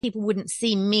people wouldn't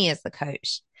see me as the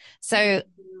coach. So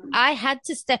I had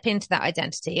to step into that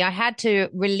identity. I had to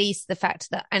release the fact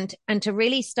that, and to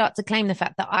really start to claim the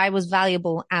fact that I was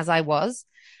valuable as I was.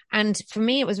 And for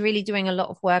me, it was really doing a lot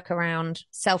of work around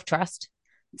self-trust,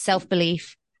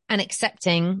 self-belief, and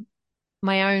accepting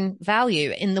my own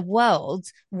value in the world,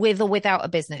 with or without a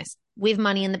business, with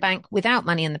money in the bank, without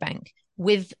money in the bank,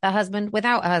 with a husband,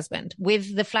 without a husband,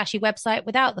 with the flashy website,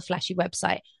 without the flashy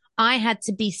website. I had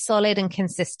to be solid and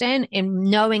consistent in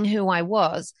knowing who I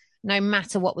was, no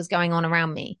matter what was going on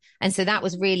around me. And so that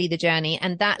was really the journey.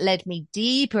 And that led me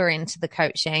deeper into the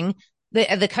coaching,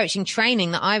 the coaching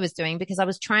training that I was doing, because I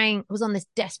was on this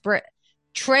desperate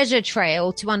treasure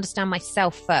trail to understand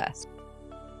myself first.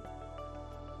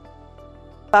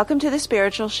 Welcome to the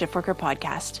Spiritual Shiftworker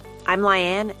Podcast. I'm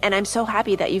Lyanne, and I'm so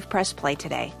happy that you've pressed play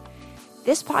today.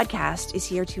 This podcast is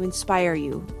here to inspire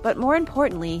you, but more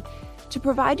importantly, to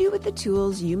provide you with the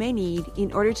tools you may need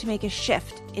in order to make a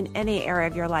shift in any area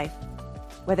of your life.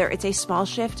 Whether it's a small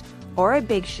shift or a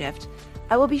big shift,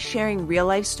 I will be sharing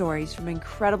real-life stories from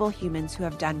incredible humans who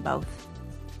have done both.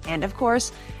 And of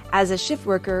course, as a shift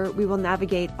worker, we will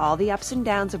navigate all the ups and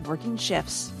downs of working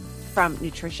shifts, from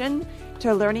nutrition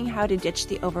to learning how to ditch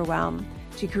the overwhelm,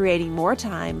 to creating more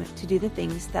time to do the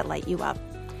things that light you up.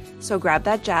 So grab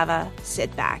that Java,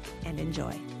 sit back, and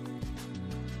enjoy.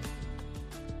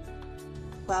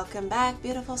 Welcome back,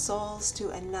 beautiful souls, to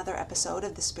another episode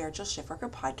of the Spiritual Shiftworker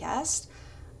Podcast.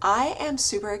 I am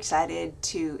super excited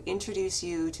to introduce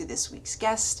you to this week's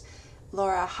guest,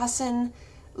 Laura Husson.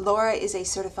 Laura is a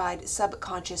certified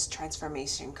subconscious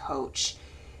transformation coach,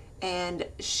 and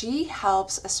she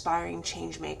helps aspiring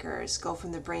change makers go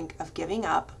from the brink of giving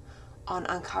up on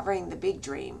uncovering the big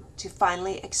dream to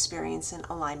finally experiencing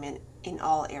alignment in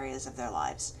all areas of their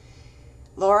lives.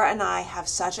 Laura and I have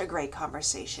such a great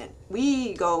conversation.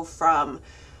 We go from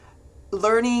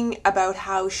learning about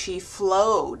how she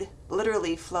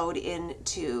literally flowed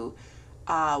into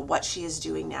what she is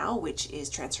doing now, which is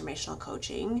transformational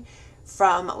coaching,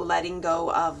 from letting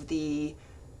go of the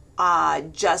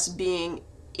just being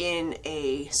in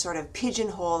a sort of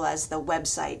pigeonhole as the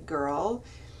website girl,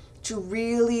 to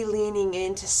really leaning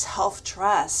into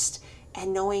self-trust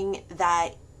and knowing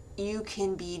that you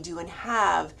can be, do, and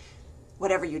have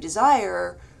whatever you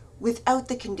desire without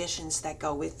the conditions that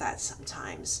go with that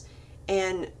sometimes.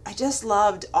 And I just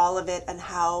loved all of it, and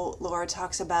how Laura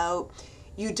talks about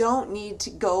you don't need to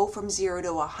go from 0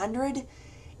 to 100.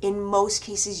 In most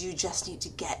cases, you just need to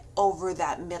get over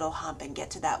that middle hump and get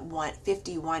to that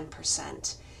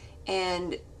 51%.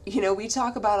 And, we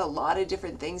talk about a lot of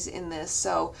different things in this.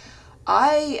 So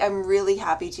I am really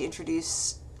happy to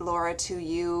introduce Laura to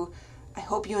you. I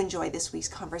hope you enjoy this week's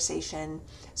conversation.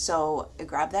 So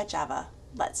grab that Java.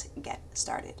 Let's get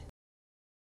started.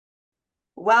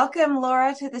 Welcome,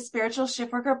 Laura, to the Spiritual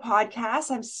Shiftworker Podcast.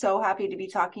 I'm so happy to be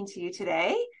talking to you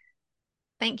today.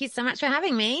 Thank you so much for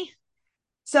having me.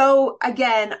 So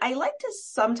again, I like to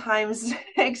sometimes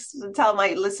tell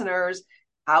my listeners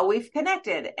how we've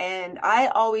connected. And I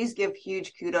always give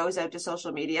huge kudos out to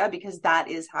social media, because that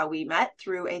is how we met,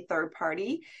 through a third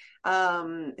party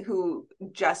who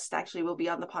just actually will be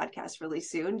on the podcast really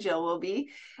soon. Jill will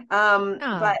be.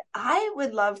 But I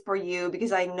would love for you,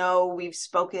 because I know we've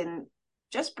spoken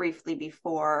just briefly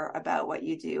before about what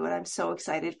you do, and I'm so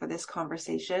excited for this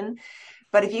conversation.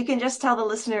 But if you can just tell the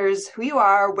listeners who you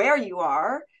are, where you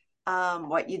are,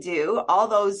 what you do, all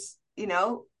those,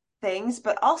 things,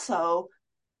 but also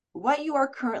what you are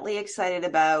currently excited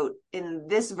about in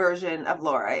this version of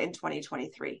Laura in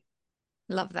 2023.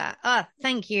 Love that.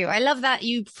 Thank you. I love that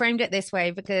you framed it this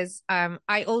way, because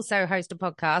I also host a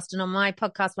podcast, and on my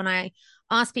podcast, when I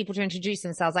ask people to introduce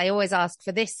themselves, I always ask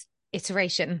for this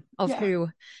iteration of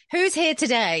who's here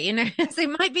today, so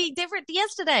it might be different to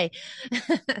yesterday.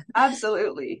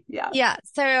 Absolutely. Yeah.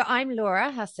 So I'm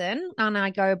Laura Husson, and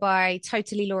I go by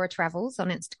Totally Laura Travels on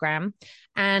Instagram,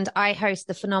 and I host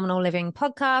the Phenomenal Living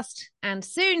podcast, and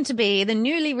soon to be the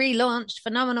newly relaunched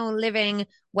Phenomenal Living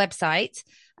website.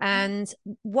 And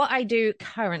what I do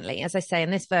currently, as I say,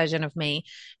 in this version of me,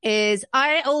 is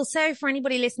I also, for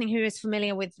anybody listening who is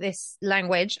familiar with this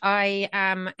language, I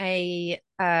am a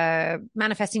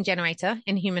manifesting generator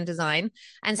in human design.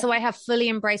 And so I have fully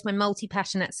embraced my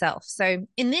multi-passionate self. So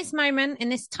in this moment, in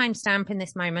this timestamp, in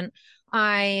this moment,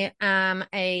 I am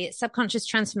a subconscious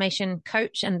transformation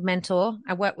coach and mentor.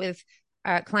 I work with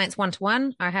clients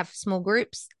one-to-one. I have small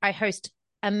groups. I host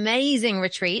amazing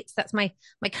retreats. That's my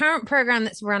current program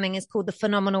that's running is called the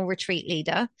Phenomenal Retreat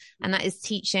Leader. And that is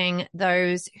teaching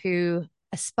those who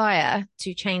aspire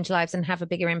to change lives and have a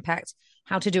bigger impact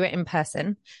how to do it in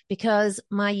person, because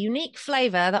my unique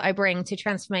flavor that I bring to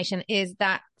transformation is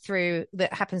that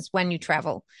happens when you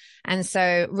travel. And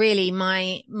so really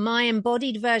my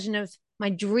embodied version of my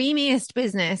dreamiest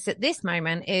business at this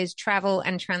moment is travel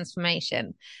and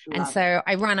transformation. And Love it. so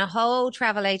I run a whole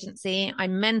travel agency. I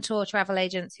mentor travel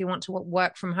agents who want to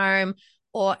work from home,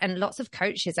 and lots of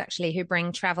coaches actually who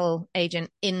bring travel agent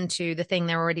into the thing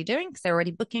they're already doing, because they're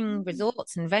already booking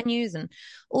resorts and venues and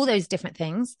all those different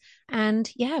things. And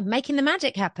yeah, making the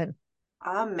magic happen.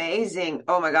 Amazing.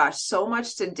 Oh my gosh, so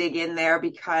much to dig in there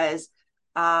because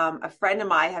a friend of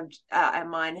mine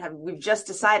have we've just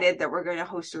decided that we're going to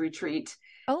host a retreat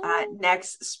Oh,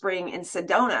 next spring in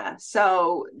Sedona.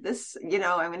 So this, I'm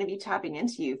going to be tapping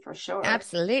into you for sure.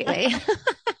 absolutely.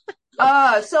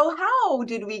 So how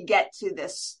did we get to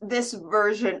this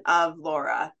version of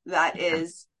Laura that Yeah.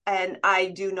 is, and I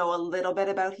do know a little bit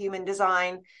about human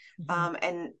design, Mhm.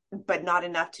 and but not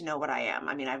enough to know what I am.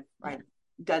 I mean, Yeah. I've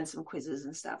done some quizzes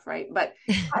and stuff, right? But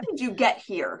how did you get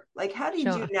here? Like, how did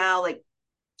you Sure. now like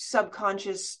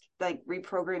subconscious like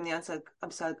reprogram the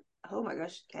oh my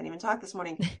gosh, can't even talk this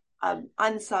morning.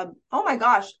 Unsub. Oh my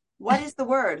gosh, what is the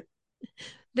word?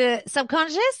 The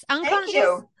subconscious, Thank unconscious.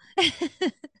 you.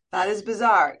 That is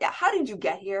bizarre. Yeah, how did you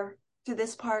get here to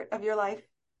this part of your life?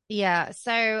 Yeah.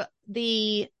 So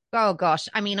oh gosh,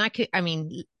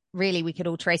 really, we could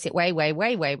all trace it way, way,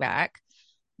 way, way back.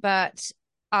 But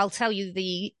I'll tell you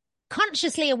the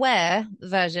consciously aware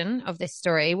version of this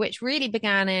story, which really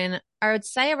began in, I would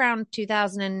say, around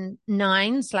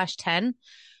 2009/10.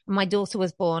 My daughter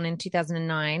was born in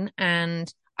 2009,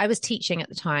 and I was teaching at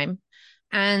the time.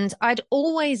 And I'd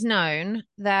always known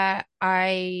that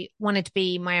I wanted to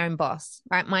be my own boss,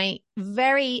 right? At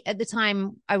the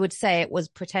time, I would say it was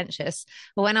pretentious.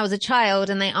 But when I was a child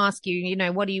and they ask you,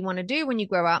 what do you want to do when you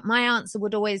grow up? My answer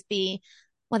would always be,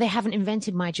 well, they haven't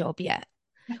invented my job yet,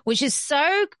 which is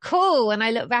so cool when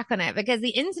I look back on it, because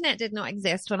the internet did not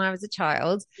exist when I was a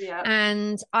child. Yeah.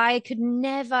 And I could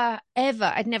never,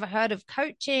 ever, I'd never heard of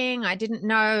coaching. I didn't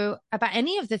know about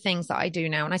any of the things that I do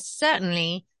now. And I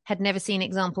certainly had never seen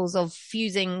examples of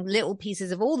fusing little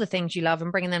pieces of all the things you love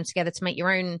and bringing them together to make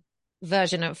your own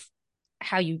version of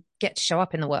how you get to show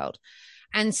up in the world.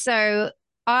 And so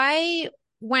I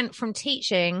went from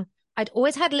teaching. I'd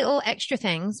always had little extra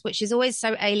things, which is always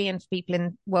so alien for people in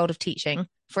the world of teaching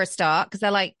for a start, because they're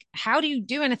like, how do you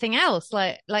do anything else?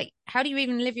 Like, how do you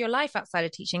even live your life outside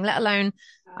of teaching, let alone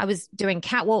I was doing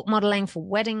catwalk modeling for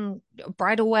wedding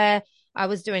bridal wear. I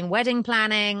was doing wedding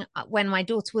planning. When my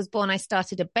daughter was born, I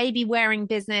started a baby wearing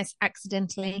business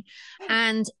accidentally.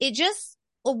 And it just,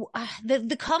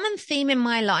 the common theme in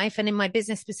my life and in my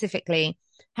business specifically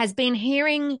has been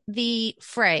hearing the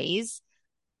phrase,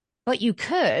 but you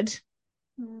could,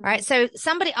 Mm. right? So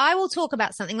I will talk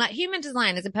about something like human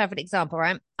design is a perfect example,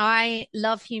 right? I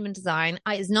love human design.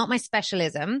 It's not my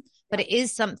specialism, but Yeah. it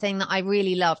is something that I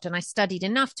really loved, and I studied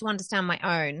enough to understand my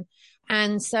own.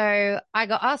 And so I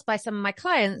got asked by some of my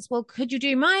clients, well, could you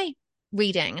do my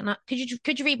reading? And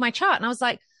could you read my chart? And I was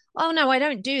like, oh no, I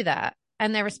don't do that.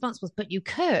 And their response was, but you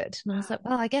could. And I was like,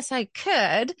 well, I guess I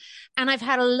could. And I've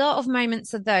had a lot of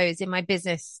moments of those in my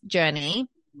business journey,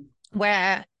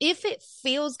 where if it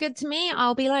feels good to me,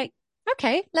 I'll be like,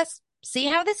 okay, let's see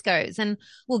how this goes, and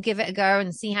we'll give it a go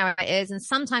and see how it is. And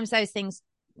sometimes those things,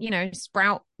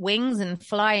 sprout wings and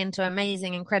fly into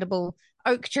amazing, incredible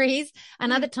oak trees.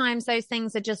 And other times those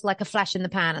things are just like a flash in the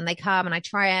pan, and they come and I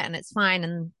try it and it's fine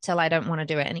until I don't want to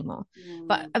do it anymore.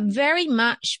 But Mm. very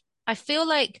much, I feel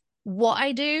like what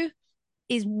I do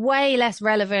is way less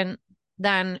relevant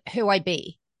than who I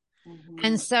be.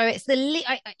 And Mhm. so it's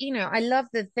I love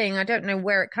the thing. I don't know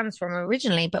where it comes from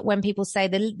originally, but when people say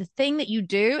the thing that you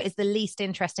do is the least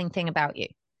interesting thing about you.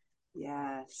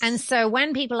 And Yes. so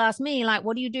when people ask me, like,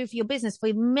 what do you do for your business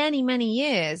for many, many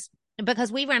years?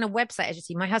 Because we ran a website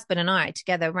agency, my husband and I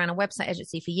together ran a website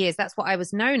agency for years. That's what I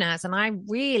was known as. And I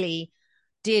really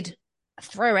did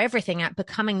throw everything at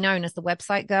becoming known as the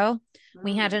website girl.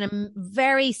 We had Mm. a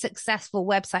very successful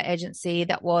website agency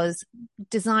that was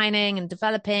designing and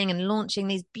developing and launching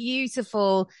these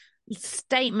beautiful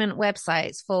statement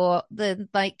websites for the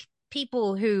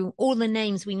people who all the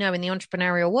names we know in the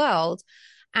entrepreneurial world.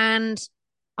 And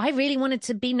I really wanted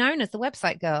to be known as the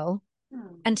website girl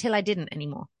Mm. until I didn't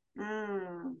anymore.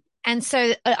 Mm. And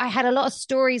so I had a lot of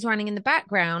stories running in the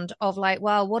background of like,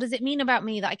 well, what does it mean about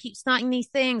me that I keep starting these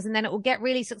things and then it will get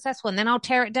really successful and then I'll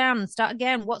tear it down and start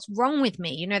again? What's wrong with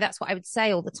me? That's what I would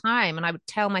say all the time. And I would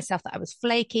tell myself that I was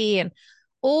flaky, and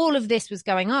all of this was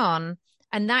going on.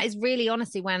 And that is really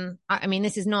honestly when, I mean,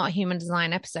 this is not a human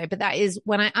design episode, but that is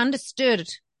when I understood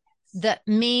that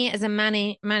me as a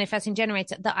manifesting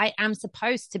generator, that I am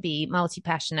supposed to be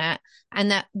multi-passionate,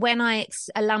 and that when I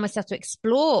allow myself to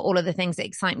explore all of the things that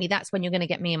excite me, that's when you're going to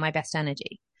get me in my best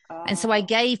energy. And so I Oh.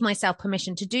 gave myself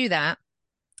permission to do that.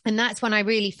 And that's when I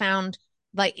really found,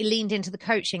 like, leaned into the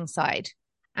coaching side.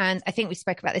 And I think we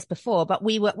spoke about this before, but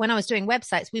when I was doing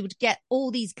websites, we would get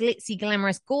all these glitzy,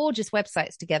 glamorous, gorgeous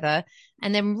websites together.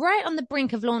 And then right on the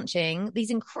brink of launching, these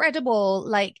incredible,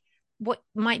 like, what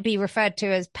might be referred to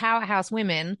as powerhouse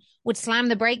women would slam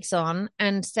the brakes on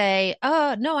and say,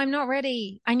 "Oh, no, I'm not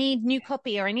ready. I need new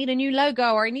copy, or I need a new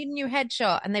logo, or I need a new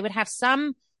headshot." And they would have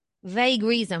some vague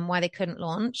reason why they couldn't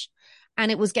launch.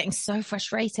 And it was getting so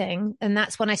frustrating. And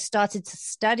that's when I started to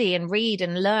study and read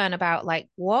and learn about, like,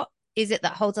 what is it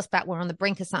that holds us back? We're on the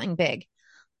brink of something big.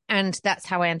 And that's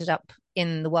how I ended up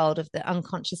in the world of the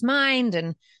unconscious mind,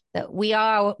 and that we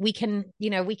can,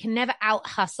 we can never out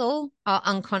hustle our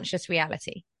unconscious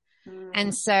reality. Mm.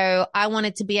 And so I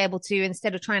wanted to be able to,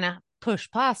 instead of trying to push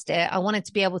past it, I wanted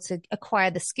to be able to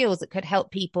acquire the skills that could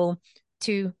help people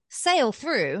to sail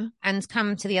through and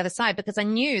come to the other side, because I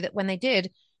knew that when they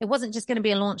did, it wasn't just going to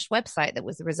be a launched website that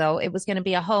was the result. It was going to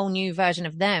be a whole new version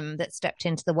of them that stepped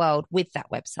into the world with that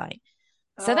website.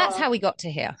 So that's how Oh, we got to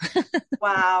here.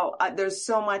 wow. There's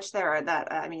so much there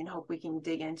that, I mean, hope we can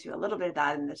dig into a little bit of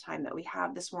that in the time that we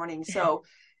have this morning. So,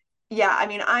 yeah, I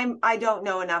mean, I don't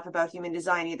know enough about human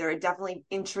design either. It definitely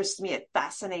interests me. It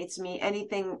fascinates me.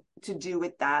 Anything to do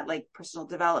with that, like personal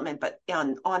development, but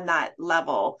on that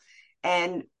level.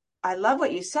 And I love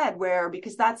what you said, where,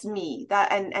 because that's me.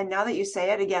 And now that you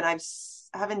say it again, I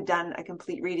haven't done a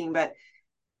complete reading, but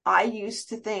I used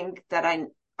to think that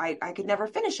I could never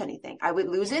finish anything. I would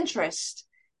lose interest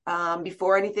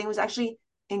before anything was actually,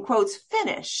 in quotes,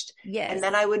 finished. And Yes.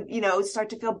 then I would, start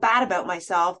to feel bad about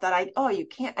myself that you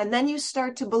can't. And then you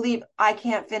start to believe I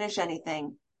can't finish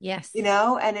anything, Yes.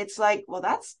 and it's like, well,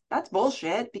 that's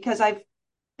bullshit, because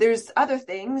there's other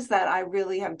things that I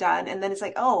really have done. And then it's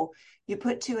like, oh, you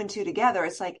put two and two together.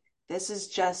 It's like, this is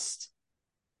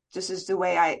the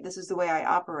way I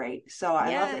operate. So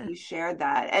I love that Yeah. you shared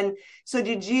that. And so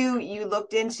did you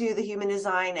looked into the human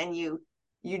design, and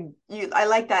I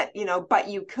like that, but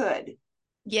you could,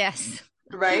 Yes.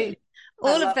 right? I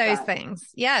All of love those that. things.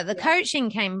 Yeah. The Yeah. coaching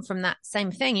came from that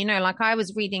same thing. Like, I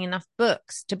was reading enough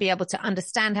books to be able to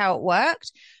understand how it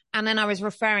worked. And then I was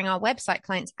referring our website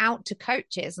clients out to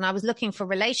coaches, and I was looking for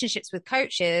relationships with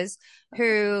coaches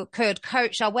who could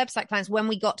coach our website clients when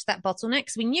we got to that bottleneck.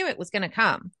 Because we knew it was going to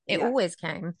come. It Yeah. always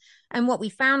came. And what we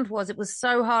found was it was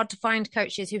so hard to find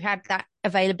coaches who had that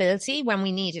availability when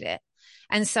we needed it.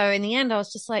 And so in the end, I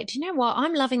was just like, do you know what?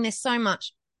 I'm loving this so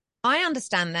much. I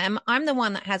understand them. I'm the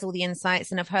one that has all the insights,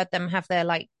 and I've heard them have their,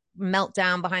 like,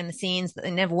 meltdown behind the scenes that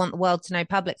they never want the world to know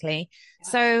publicly. Yeah.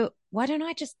 So why don't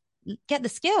I just get the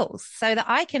skills so that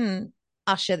I can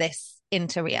usher this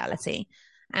into reality?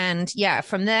 And yeah,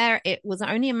 from there, it was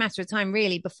only a matter of time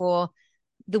really before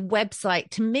the website,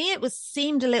 to me, it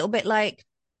seemed a little bit like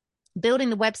building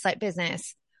the website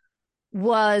business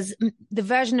was the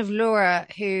version of Laura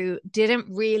who didn't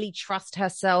really trust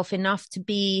herself enough to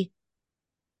be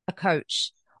a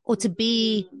coach, or to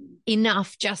be Mm.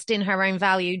 enough just in her own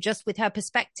value, just with her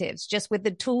perspectives, just with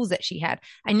the tools that she had.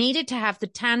 I needed to have the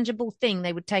tangible thing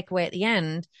they would take away at the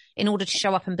end in order to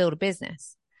show up and build a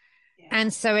business. Yeah.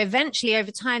 And so eventually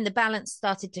over time, the balance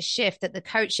started to shift, that the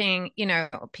coaching,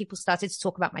 people started to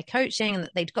talk about my coaching, and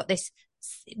that they'd got this,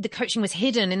 the coaching was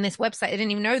hidden in this website. They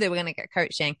didn't even know they were going to get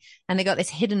coaching, and they got this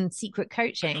hidden secret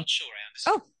coaching. I'm not sure I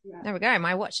understand. Oh, Yeah. there we go.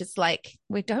 My watch is like,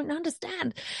 we don't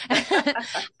understand.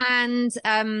 And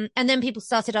then people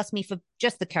started asking me for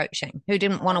just the coaching, who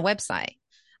didn't want a website.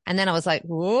 And then I was like,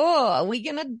 whoa, are we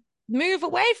going to move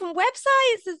away from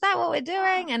websites? Is that what we're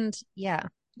doing? And yeah,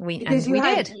 we Because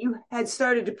did. you had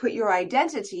started to put your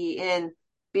identity in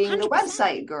being the 100%.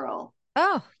 website girl.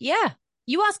 Oh, yeah.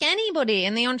 You ask anybody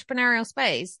in the entrepreneurial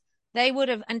space, they would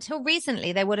have, until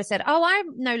recently, they would have said, oh, I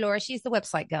know Laura, she's the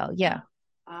website girl. Yeah.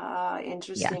 Ah, Yeah.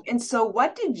 interesting. And so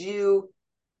what did you,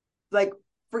 like,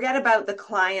 forget about the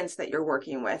clients that you're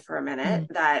working with for a minute,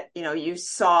 Mm. that, you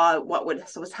saw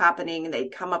was happening and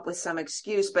they'd come up with some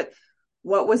excuse, but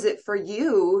what was it for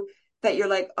you that you're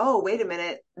like, oh, wait a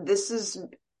minute, this is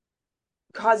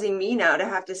causing me now to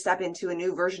have to step into a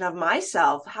new version of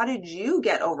myself? How did you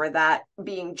get over that,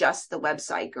 being just the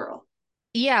website girl?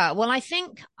 Yeah. Well, I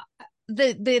think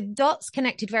the dots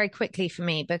connected very quickly for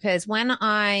me, because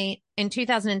in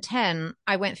 2010,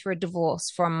 I went through a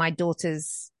divorce from my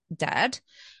daughter's dad.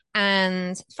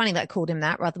 And funny that I called him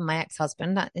that rather than my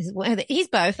ex-husband. That is, he's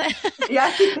both.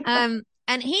 Yeah. um,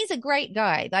 And he's a great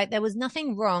guy. Like there was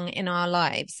nothing wrong in our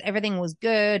lives. Everything was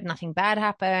good. Nothing bad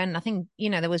happened. Nothing,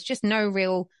 there was just no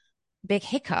real big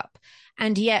hiccup.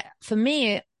 And yet for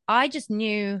me, I just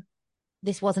knew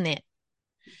this wasn't it.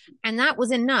 And that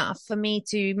was enough for me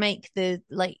to make the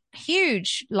like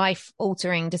huge life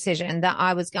altering decision that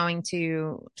I was going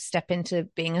to step into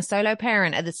being a solo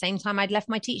parent. At the same time, I'd left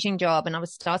my teaching job and I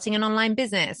was starting an online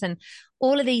business, and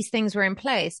all of these things were in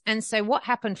place. And so what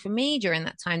happened for me during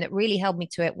that time that really held me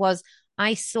to it was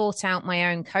I sought out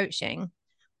my own coaching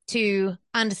to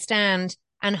understand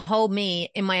and hold me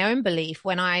in my own belief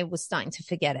when I was starting to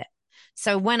forget it.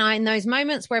 So when in those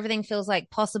moments where everything feels like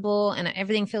possible and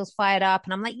everything feels fired up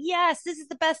and I'm like, yes, this is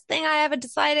the best thing I ever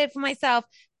decided for myself,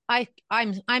 I'm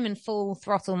in full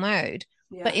throttle mode.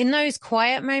 Yeah. But in those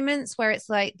quiet moments where it's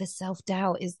like the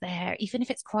self-doubt is there, even if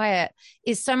it's quiet,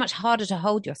 is so much harder to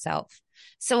hold yourself.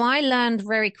 So I learned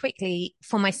very quickly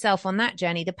for myself on that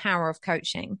journey the power of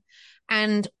coaching.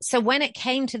 And so when it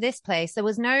came to this place, there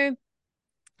was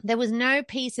no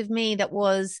piece of me that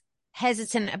was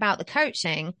hesitant about the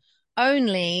coaching,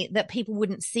 only that people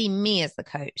wouldn't see me as the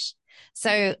coach.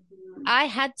 So I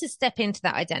had to step into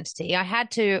that identity. I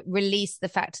had to release the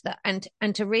fact that,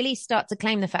 and to really start to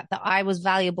claim the fact that I was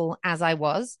valuable as I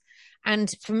was.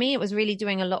 And for me, it was really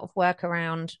doing a lot of work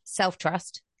around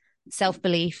self-trust,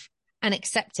 self-belief, and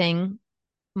accepting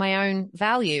my own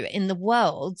value in the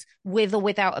world, with or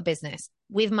without a business,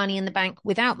 with money in the bank,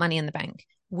 without money in the bank,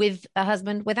 with a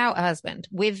husband, without a husband,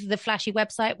 with the flashy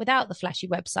website, without the flashy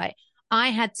website.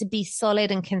 I had to be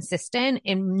solid and consistent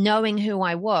in knowing who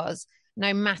I was,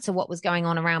 no matter what was going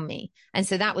on around me. And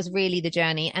so that was really the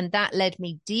journey. And that led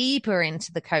me deeper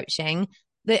into the coaching,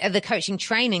 the coaching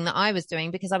training that I was doing,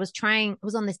 because I was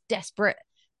on this desperate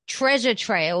treasure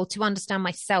trail to understand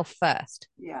myself first.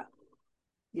 Yeah.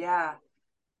 Yeah.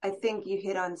 I think you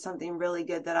hit on something really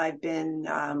good that I've been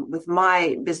with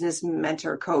my business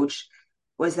mentor coach,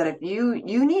 was that if you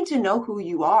need to know who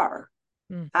you are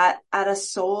at a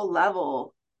soul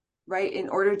level, right, in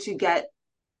order to get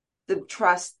the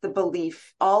trust, the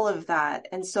belief, all of that.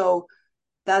 And so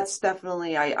that's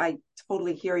definitely, I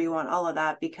totally hear you on all of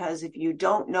that, because if you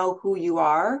don't know who you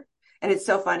are, and it's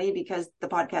so funny because the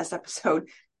podcast episode,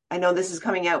 I know this is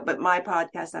coming out, but my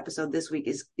podcast episode this week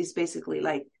is basically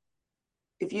like,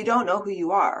 if you don't know who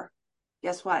you are,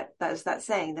 guess what? That is that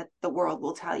saying that the world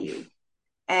will tell you.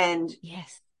 And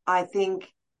yes, I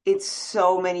think it's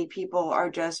so many people are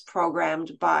just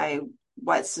programmed by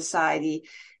what society,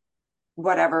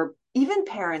 whatever, even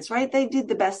parents, right? They did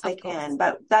the best they can,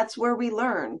 but that's where we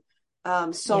learn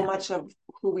so much of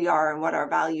who we are and what our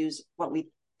values, what we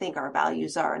think our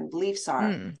values are and beliefs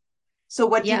are. So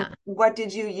what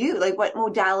did you use? Like what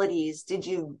modalities did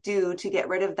you do to get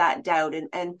rid of that doubt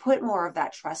and put more of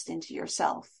that trust into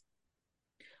yourself?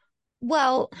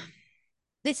 Well,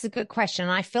 this is a good question.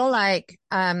 I feel like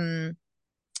my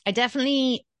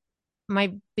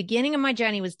beginning of my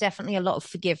journey was definitely a lot of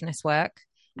forgiveness work,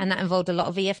 and that involved a lot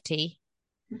of EFT.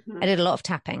 I did a lot of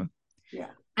tapping.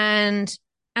 Yeah. And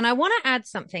I want to add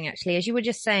something, actually, as you were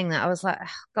just saying that, I was like, oh,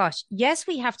 gosh, yes,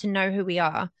 we have to know who we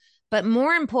are, but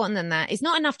more important than that, it's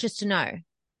not enough just to know.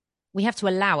 We have to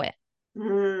allow it.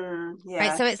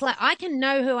 Right. So it's like, I can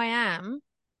know who I am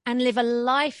and live a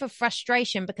life of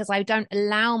frustration because I don't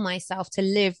allow myself to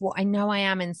live what I know I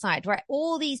am inside. Right.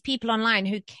 All these people online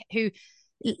who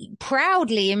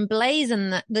proudly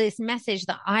emblazon this message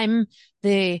that I'm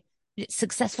the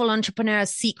successful entrepreneur's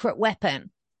secret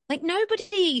weapon. Like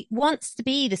nobody wants to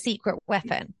be the secret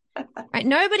weapon. Right?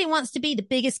 Nobody wants to be the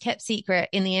biggest kept secret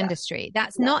in the industry.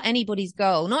 That's not anybody's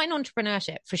goal, not in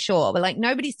entrepreneurship for sure. But like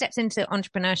nobody steps into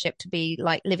entrepreneurship to be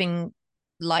like living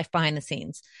life behind the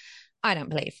scenes. I don't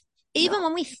believe. Even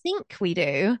when we think we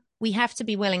do, we have to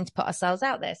be willing to put ourselves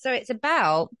out there. So it's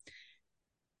about,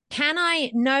 can I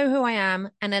know who I am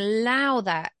and allow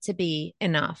that to be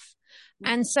enough?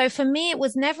 And so for me, it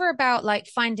was never about like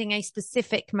finding a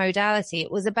specific modality. It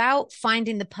was about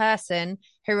finding the person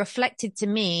who reflected to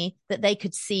me that they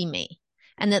could see me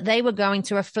and that they were going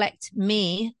to reflect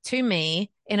me to me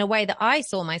in a way that I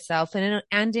saw myself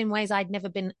and in ways I'd never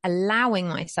been allowing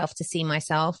myself to see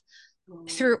myself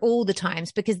through all the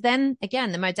times. Because then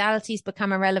again, the modalities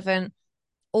become irrelevant.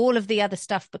 All of the other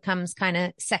stuff becomes kind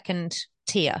of second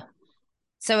tier.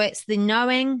 So it's the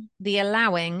knowing, the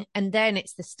allowing, and then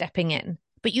it's the stepping in.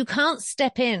 But you can't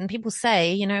step in. People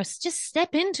say, just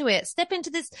step into it. Step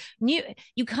into this new,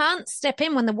 you can't step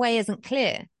in when the way isn't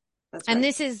clear. That's right. And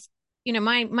this is,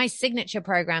 my signature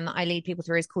program that I lead people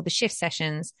through is called the Shift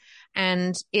Sessions.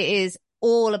 And it is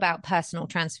all about personal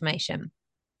transformation.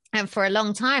 And for a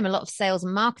long time, a lot of sales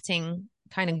and marketing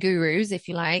kind of gurus, if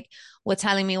you like, were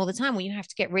telling me all the time, well, you have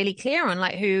to get really clear on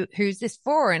like who's this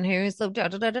for and who's the da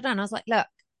da da da da. And I was like, look,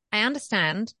 I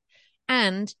understand.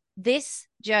 And this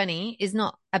journey is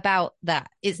not about that.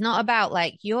 It's not about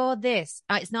like you're this.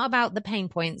 It's not about the pain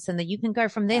points and that you can go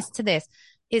from Yeah. this to this.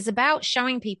 It's about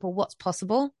showing people what's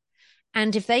possible.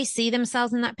 And if they see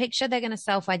themselves in that picture, they're going to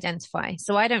self-identify.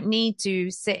 So I don't need to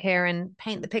sit here and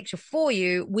paint the picture for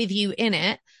you with you in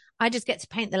it. I just get to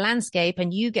paint the landscape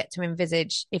and you get to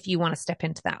envisage if you want to step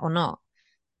into that or not.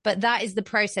 But that is the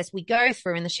process we go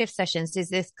through in the shift sessions, is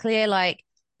this clear, like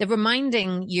the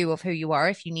reminding you of who you are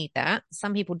if you need that.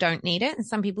 Some people don't need it and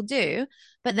some people do,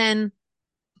 but then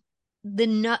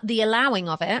the allowing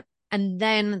of it, and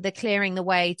then the clearing the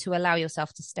way to allow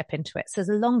yourself to step into it. So there's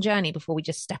a long journey before we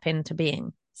just step into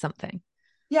being something.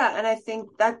 Yeah, and I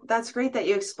think that that's great that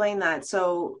you explain that.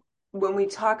 So when we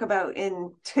talk about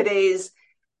in today's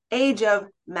age of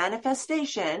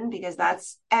manifestation, because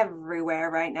that's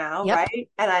everywhere right now, Yep. right?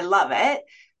 And I love it.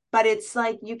 But it's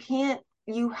like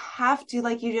you have to,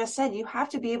 like you just said, you have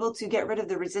to be able to get rid of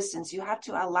the resistance. You have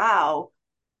to allow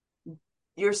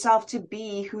yourself to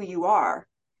be who you are.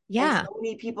 And Yeah. so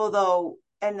many people, though,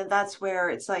 and that's where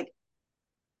it's like,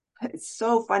 it's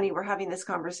so funny we're having this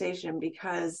conversation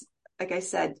because, like I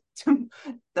said, the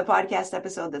podcast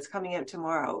episode that's coming out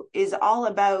tomorrow is all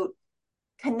about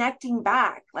connecting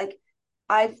back. Like,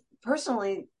 I've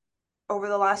personally, over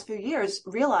the last few years,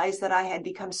 realized that I had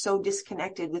become so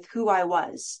disconnected with who I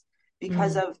was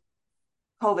because Mm. of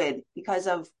COVID, because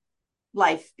of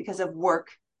life, because of work.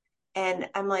 And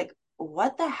I'm like,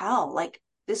 what the hell? Like,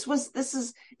 this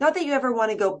is not that you ever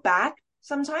want to go back.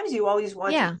 Sometimes you always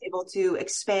want to be Yeah. able to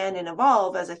expand and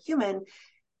evolve as a human.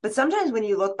 But sometimes when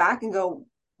you look back and go,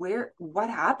 what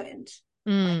happened?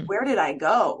 Like, Mm. where did I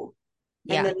go?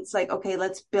 And Yeah. then it's like, okay,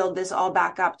 let's build this all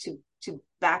back up to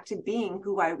back to being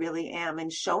who I really am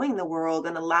and showing the world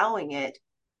and allowing it,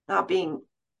 not being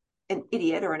an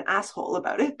idiot or an asshole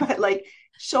about it, but like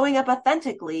showing up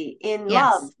authentically in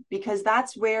love, Yes. because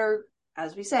that's where,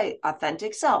 as we say,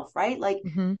 authentic self, right? Like,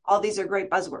 Mm-hmm. all these are great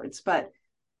buzzwords, but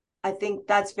I think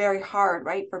that's very hard,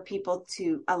 right, for people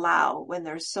to allow when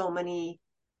there's so many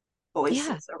Yeah.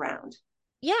 voices around.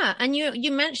 Yeah. And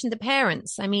you mentioned the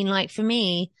parents. I mean, like for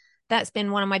me, that's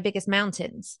been one of my biggest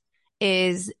mountains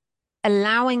is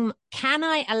can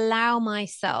I allow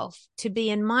myself to be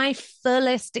in my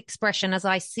fullest expression as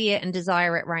I see it and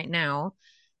desire it right now,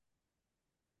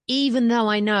 even though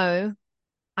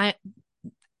I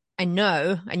I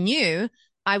knew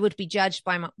I would be judged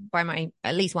by my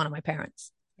at least one of my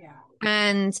parents. Yeah.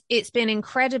 And it's been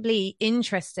incredibly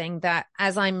interesting that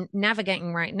as I'm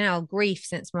navigating right now grief,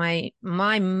 since my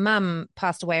mum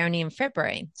passed away only in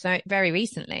February, so very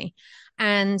recently.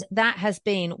 And that has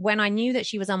been when I knew that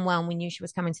she was unwell and we knew she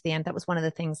was coming to the end. That was one of the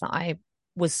things that I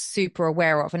was super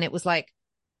aware of. And it was like,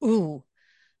 ooh,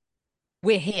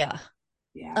 we're here.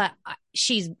 Yeah.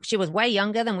 She was way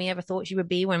younger than we ever thought she would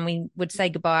be when we would say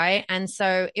goodbye. And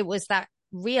so it was that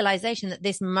realization that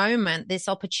this moment, this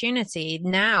opportunity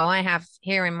now I have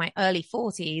here in my early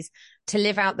 40s to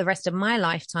live out the rest of my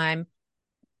lifetime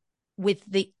with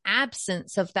the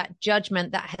absence of that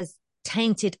judgment that has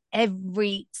tainted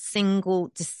every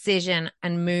single decision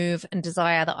and move and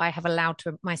desire that I have allowed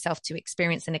to myself to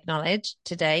experience and acknowledge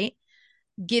today,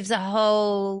 gives a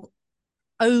whole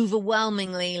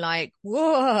overwhelmingly like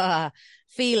whoa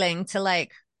feeling to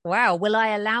like, wow, will I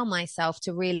allow myself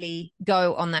to really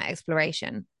go on that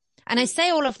exploration? And I say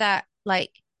all of that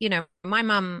like, my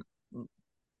mum,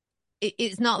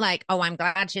 it's not like, oh, I'm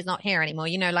glad she's not here anymore,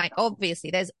 like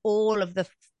obviously there's all of the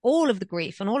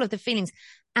grief and all of the feelings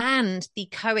and the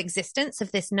coexistence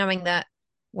of this, knowing that,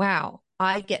 wow,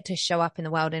 I get to show up in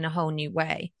the world in a whole new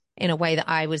way, in a way that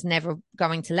I was never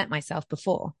going to let myself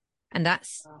before. And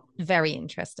that's very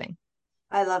interesting.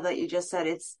 I love that you just said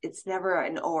it's never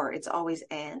an or, it's always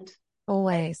and. Right?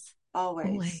 Always, Always.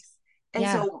 always. And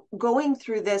Yeah. so going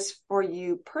through this for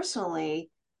you personally,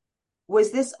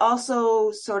 was this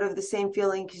also sort of the same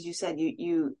feeling? Because you said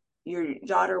your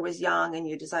daughter was young and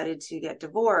you decided to get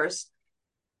divorced.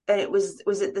 And it was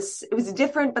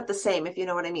different but the same, if you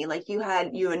know what I mean. Like, you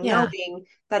and Yeah. knowing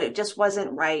that it just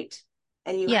wasn't right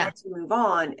and you Yeah. had to move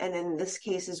on. And in this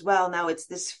case as well, now it's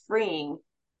this freeing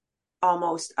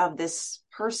almost of this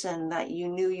person that you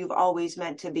knew you've always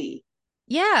meant to be.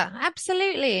 Yeah,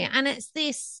 absolutely. And it's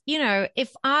this,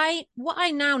 what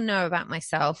I now know about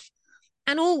myself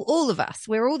and all of us,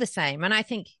 we're all the same. And I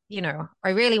think, I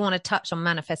really want to touch on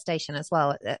manifestation as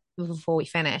well before we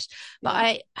finish.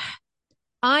 But Yeah.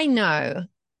 I know,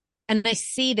 and I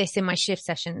see this in my shift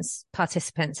sessions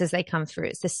participants as they come through.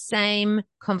 It's the same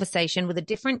conversation with a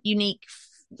different, unique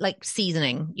like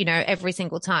seasoning, every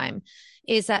single time,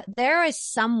 is that there is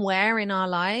somewhere in our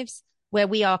lives where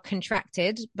we are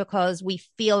contracted because we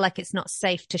feel like it's not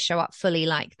safe to show up fully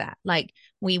like that. Like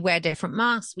we wear different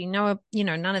masks. We know,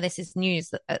 none of this is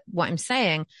news, what I'm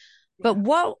saying. But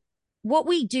Yeah. what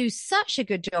we do such a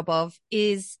good job of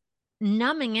is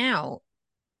numbing out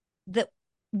that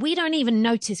we don't even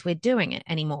notice we're doing it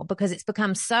anymore because it's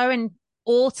become so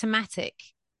automatic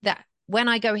that when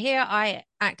I go here, I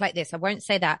act like this. I won't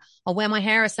say that. I'll wear my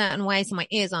hair a certain way so my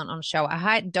ears aren't on show.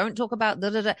 Don't talk about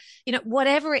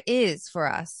whatever it is for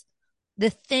us, the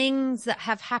things that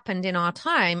have happened in our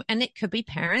time. And it could be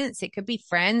parents, it could be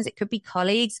friends, it could be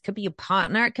colleagues, it could be your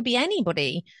partner, it could be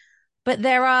anybody. But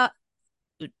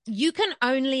you can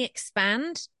only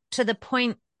expand to the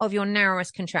point of your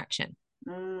narrowest contraction.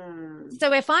 Mm.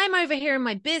 So if I'm over here in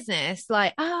my business,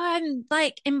 like, oh, I'm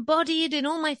like embodied in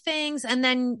all my things. And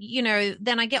then,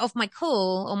 then I get off my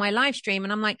call or my live stream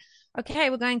and I'm like, okay,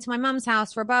 we're going to my mum's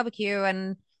house for a barbecue.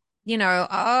 And, then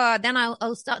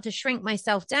I'll start to shrink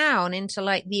myself down into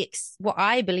like what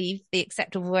I believe the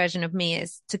acceptable version of me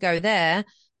is to go there.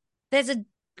 There's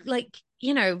like,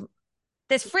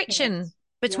 there's friction Yeah.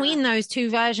 between those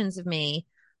two versions of me.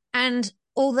 And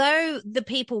although the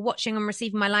people watching and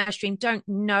receiving my live stream don't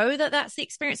know that that's the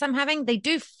experience I'm having, they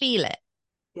do feel it.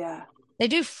 Yeah. They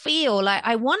do feel like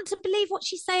I want to believe what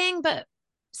she's saying, but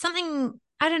something,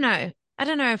 I don't know. I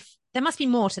don't know if there must be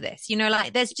more to this,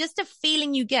 like there's just a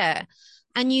feeling you get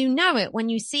and you know it when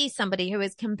you see somebody who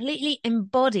is completely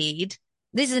embodied.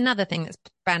 This is another thing that's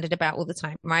banded about all the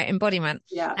time, right? Embodiment.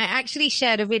 Yeah. I actually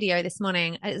shared a video this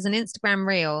morning. It was an Instagram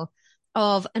reel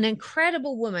of an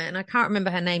incredible woman. I can't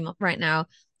remember her name right now.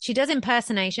 She does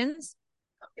impersonations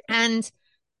and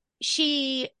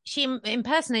she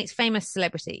impersonates famous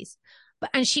celebrities.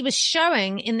 And she was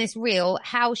showing in this reel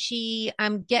how she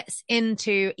gets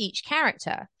into each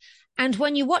character. And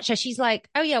when you watch her, she's like,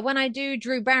 oh yeah, when I do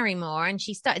Drew Barrymore, and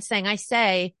she started saying, I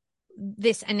say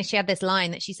this, and she had this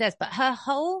line that she says, but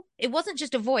it wasn't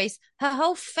just a voice, her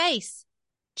whole face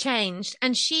changed,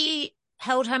 and she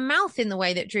held her mouth in the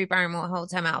way that Drew Barrymore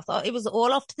holds her mouth. It was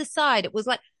all off to the side. It was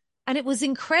like, and it was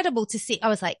incredible to see. I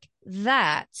was like,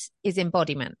 that is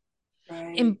embodiment.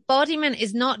 Right. Embodiment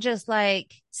is not just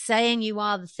like saying you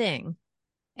are the thing.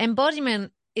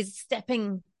 Embodiment is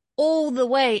stepping all the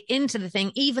way into the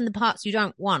thing, even the parts you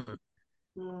don't want.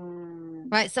 Mm.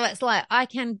 Right. So it's like I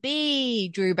can be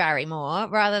Drew Barrymore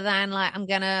rather than like I'm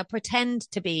going to pretend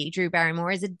to be Drew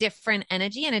Barrymore is a different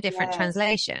energy and a different Yes.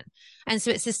 translation. And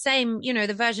so it's the same,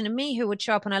 the version of me who would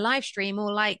show up on a live stream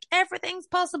or like everything's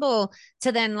possible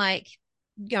to then like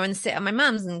go and sit at my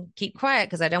mum's and keep quiet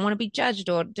because I don't want to be judged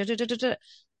or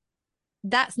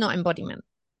that's not embodiment.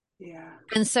 Yeah.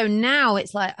 And so now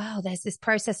it's like, oh, there's this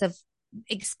process of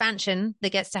expansion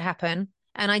that gets to happen.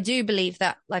 And I do believe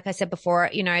that, like I said before,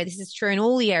 this is true in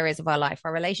all the areas of our life,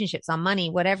 our relationships, our money,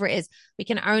 whatever it is, we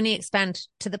can only expand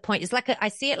to the point. It's like, I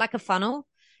see it like a funnel.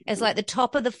 It's like the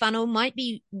top of the funnel might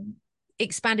be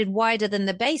expanded wider than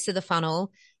the base of the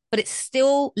funnel, but it's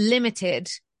still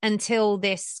limited until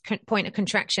this point of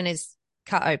contraction is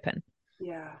cut open.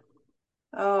 Yeah.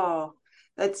 Oh,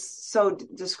 that's so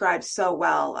described so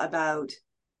well about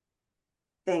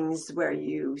things where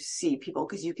you see people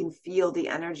because you can feel the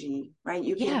energy, right?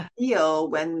 You can Yeah. feel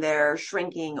when they're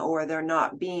shrinking or they're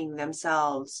not being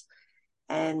themselves.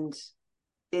 And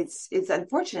it's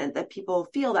unfortunate that people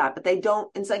feel that, but they don't.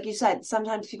 It's like you said,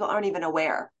 sometimes people aren't even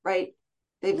aware, right?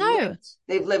 They've No. lived,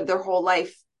 they've lived their whole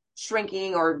life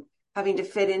shrinking or having to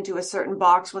fit into a certain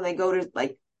box when they go to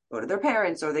their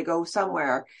parents or they go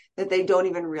somewhere that they don't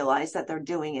even realize that they're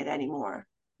doing it anymore.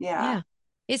 Yeah. Yeah.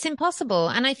 It's impossible.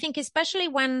 And I think especially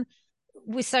when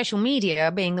with social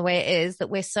media being the way it is, that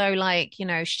we're so like,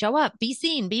 show up, be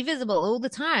seen, be visible all the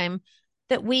time,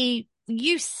 that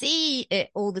you see it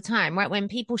all the time, right? When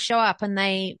people show up and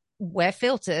they wear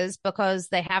filters because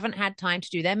they haven't had time to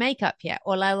do their makeup yet,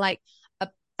 or they'll like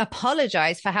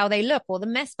apologize for how they look or the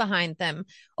mess behind them,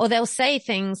 or they'll say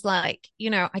things like,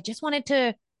 I just wanted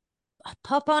to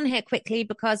pop on here quickly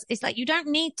because it's like, you don't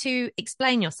need to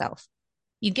explain yourself.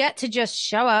 You get to just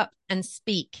show up and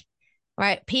speak,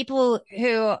 right? People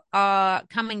who are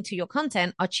coming to your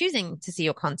content are choosing to see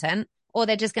your content, or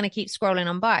they're just going to keep scrolling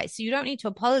on by. So you don't need to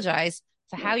apologize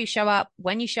for how you show up,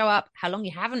 when you show up, how long you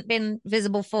haven't been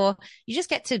visible for. You just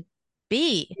get to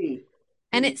be.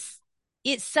 And it's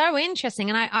so interesting.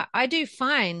 And I do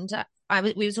find,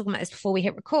 we were talking about this before we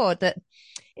hit record, that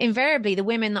invariably the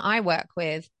women that I work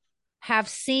with have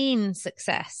seen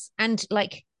success, and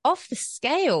like off the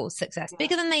scale success,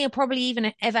 bigger than they probably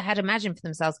even ever had imagined for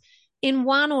themselves, in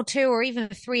one or two or even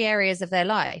three areas of their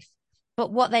life.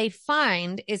 But what they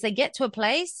find is they get to a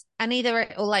place and either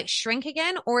it will like shrink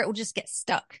again or it will just get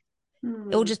stuck. It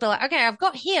will Hmm. just be like, okay, I've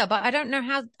got here, but I don't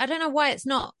know why it's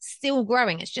not still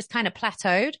growing. It's just kind of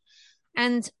plateaued.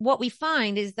 And what we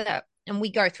find is that, and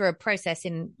we go through a process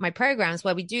in my programs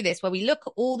where we do this, where we look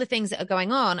at all the things that are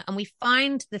going on and we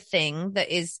find the thing that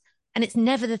is, and it's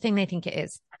never the thing they think it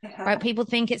is, right? People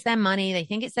think it's their money. They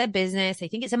think it's their business. They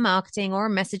think it's a marketing or a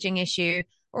messaging issue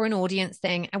or an audience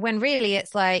thing. And when really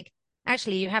it's like,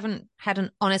 actually, you haven't had an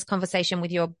honest conversation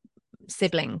with your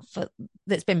sibling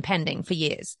that's been pending for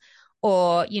years.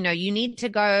 Or, you need to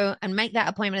go and make that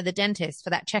appointment at the dentist for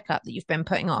that checkup that you've been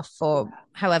putting off for Yeah.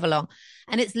 however long.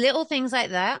 And it's little things like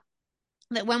that,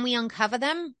 that when we uncover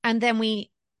them and then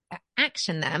we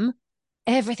action them,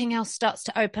 everything else starts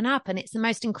to open up. And it's the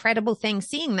most incredible thing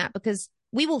seeing that, because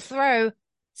we will throw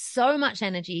so much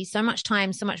energy, so much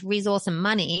time, so much resource and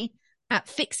money at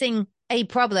fixing a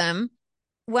problem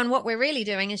when what we're really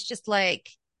doing is just like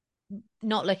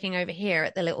not looking over here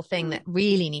at the little thing that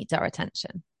really needs our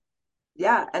attention.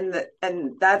 Yeah,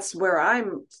 and that's where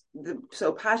I'm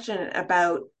so passionate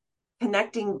about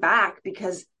connecting back,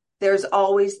 because there's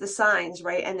always the signs,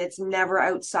 right? And it's never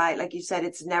outside. Like you said,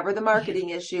 it's never the Yeah. marketing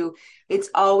issue. It's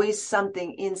always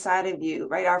something inside of you,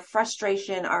 right? Our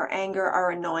frustration, our anger, our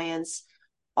annoyance,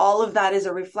 all of that is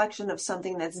a reflection of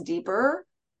something that's deeper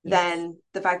Yes. than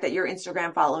the fact that your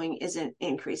Instagram following isn't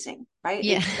increasing, right?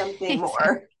 Yeah. It's something Exactly.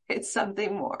 more. It's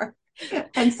something more.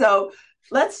 And so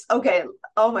okay.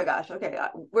 Oh my gosh. Okay.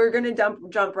 We're going to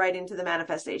jump right into the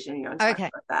manifestation, and talk Okay.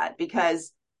 about that,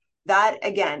 because that,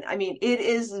 again, I mean, it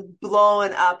is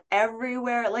blowing up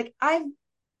everywhere. Like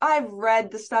I've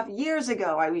read the stuff years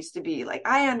ago. I used to be like,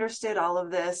 I understood all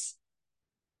of this,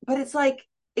 but it's like,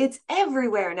 it's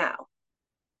everywhere now.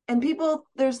 And people,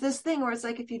 there's this thing where it's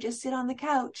like, if you just sit on the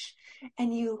couch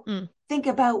and you Mm. think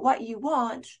about what you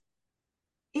want,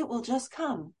 it will just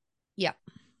come. Yeah.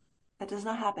 That does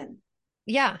not happen.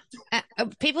 Yeah.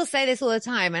 People say this all the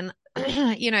time. And,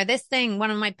 this thing, one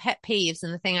of my pet peeves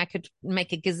and the thing I could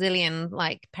make a gazillion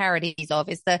like parodies of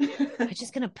is I'm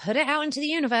just going to put it out into the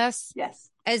universe Yes.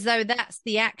 as though that's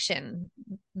the action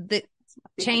that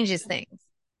The changes action. things.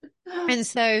 And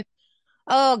so,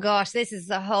 oh gosh, this is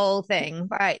the whole thing,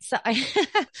 right? So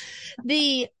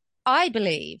I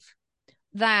believe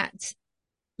that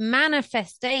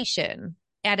manifestation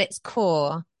at its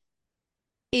core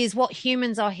is what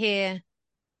humans are here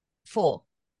for.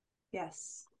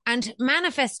 Yes. And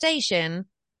manifestation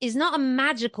is not a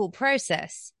magical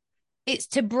process. It's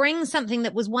to bring something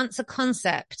that was once a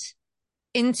concept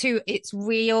into its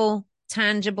real,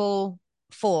 tangible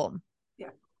form. Yeah.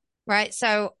 Right.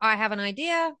 So I have an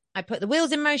idea. I put the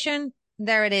wheels in motion.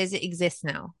 There it is. It exists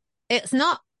now. It's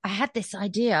not, I had this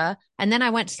idea and then I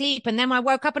went to sleep and then I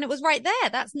woke up and it was right there.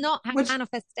 That's not how Which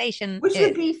manifestation which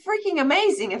would is. be freaking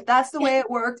amazing if that's the Yeah, way it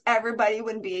worked. Everybody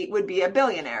would be a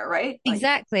billionaire, right? Like,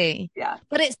 exactly. yeah.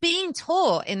 But it's being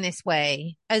taught in this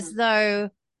way as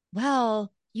though,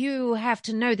 well, you have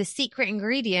to know the secret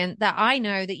ingredient that I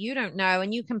know that you don't know,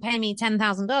 and you can pay me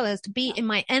 $10,000 to be Yeah. in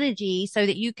my energy so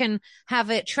that you can have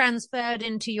it transferred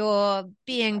into your That's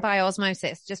being right. by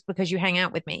osmosis just because you hang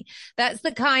out with me. That's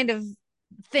the kind of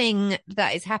thing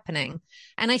that is happening.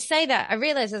 And I say that, I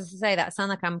realize as I say that, I sound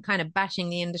like I'm kind of bashing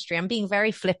the industry. I'm being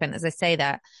very flippant as I say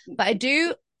that, but I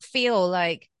do feel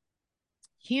like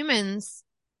humans,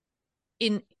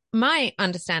 in my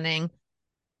understanding,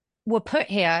 were put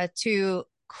here to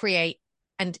create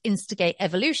and instigate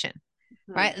evolution,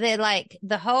 Hmm. right? They're like,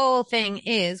 the whole thing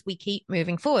is we keep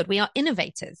moving forward. We are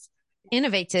innovators.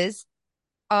 Innovators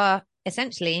are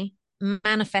essentially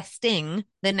manifesting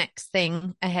the next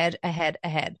thing ahead, ahead,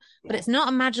 ahead. But Yeah. it's not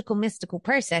a magical, mystical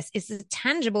process. It's a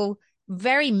tangible,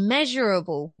 very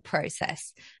measurable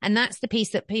process. And that's the piece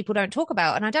that people don't talk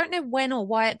about. And I don't know when or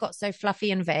why it got so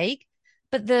fluffy and vague,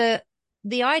 but the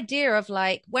idea of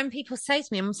like when people say to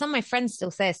me, and some of my friends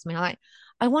still say this to me, like,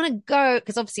 I want to go,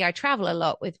 because obviously I travel a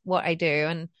lot with what I do.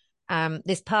 And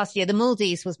this past year, the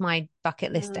Maldives was my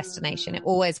bucket list destination. It Mm.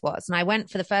 always was. And I went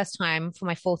for the first time for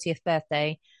my 40th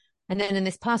birthday. And then in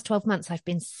this past 12 months, I've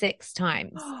been 6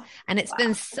 times. And it's been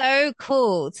Wow. so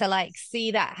cool to like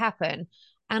see that happen.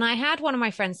 And I had one of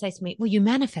my friends say to me, well, you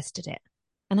manifested it.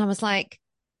 And I was like,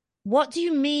 what do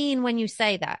you mean when you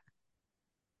say that?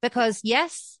 Because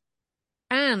yes,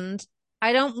 and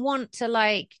I don't want to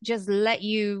like just let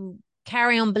you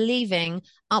carry on believing.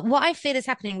 What I feel is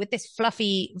happening with this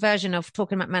fluffy version of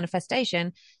talking about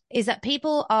manifestation is that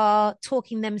people are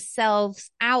talking themselves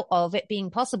out of it being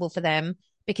possible for them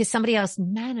because somebody else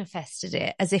manifested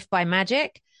it as if by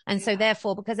magic. And so Yeah.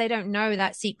 therefore, because they don't know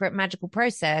that secret magical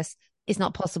process, is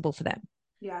not possible for them.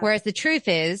 Yeah. Whereas the truth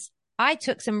is, I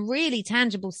took some really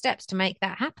tangible steps to make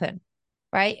that happen,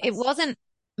 right? It Yes. wasn't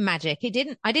magic.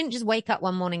 I didn't just wake up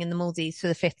one morning in the Maldives for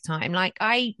the fifth time. Like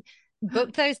I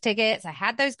booked those tickets, I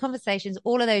had those conversations,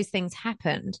 all of those things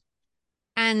happened.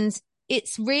 And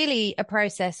it's really a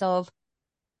process of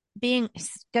being,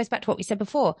 goes back to what we said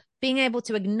before, being able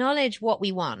to acknowledge what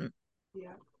we want,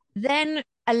 Yeah. then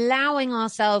allowing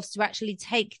ourselves to actually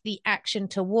take the action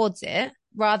towards it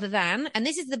rather than, and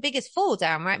this is the biggest fall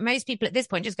down, right? Most people at this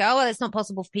point just go, oh, well, it's not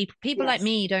possible for people. People like Yes.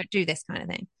 me don't do this kind of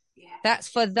thing. Yes. That's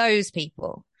for those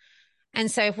people. And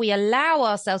so if we allow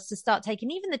ourselves to start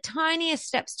taking even the tiniest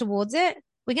steps towards it,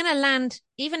 we're going to land,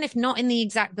 even if not in the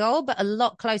exact goal, but a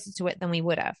lot closer to it than we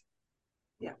would have.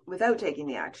 Yeah, without taking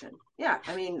the action. Yeah,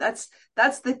 I mean that's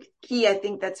the key I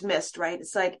think that's missed, right?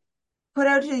 It's like put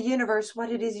out to the universe what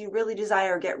it is you really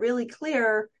desire, get really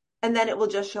clear, and then it will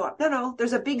just show up. No, no,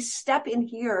 there's a big step in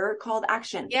here called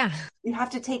action. Yeah. You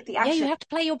have to take the Yeah. You action, have to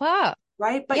play your part.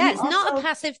 right? But Yeah. you It's not a also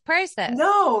passive process.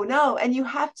 no, no, and you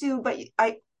have to,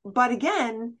 but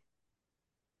again,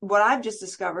 what I've just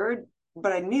discovered,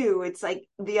 but I knew it's like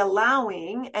the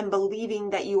allowing and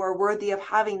believing that you are worthy of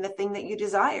having the thing that you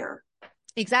desire.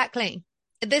 Exactly.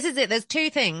 This is it. There's two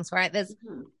things, right? There's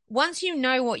Mm-hmm. once you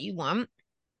know what you want,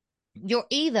 you're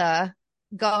either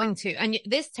going to, and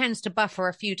this tends to buffer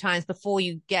a few times before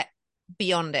you get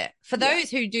beyond it. For Yeah. those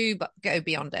who do go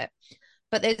beyond it,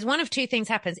 but there's one of two things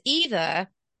happens. Either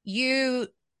you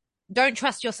don't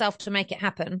trust yourself to make it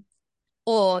happen,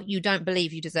 or you don't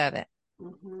believe you deserve it. And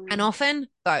Mm-hmm. often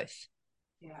both.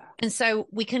 Yeah. And so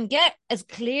we can get as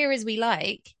clear as we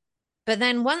like, but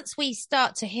then once we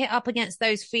start to hit up against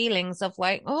those feelings of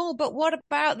like, oh, but what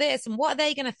about this? And what are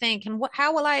they going to think? And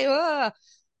how will I,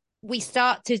 we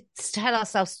start to tell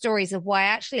ourselves stories of why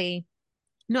actually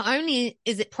not only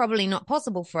is it probably not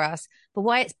possible for us, but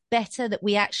why it's better that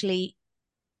we actually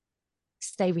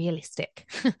stay realistic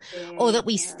or that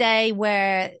we Yeah. stay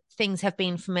where things have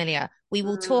been familiar. We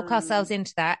will talk ourselves Mm.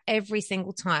 into that every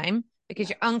single time because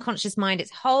Yeah. your unconscious mind,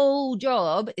 its whole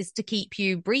job is to keep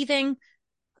you breathing,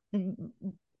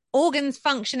 organs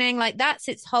functioning. Like that's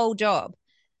its whole job.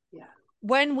 Yeah.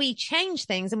 When we change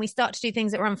things and we start to do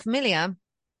things that are unfamiliar,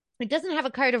 it doesn't have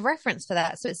a code of reference for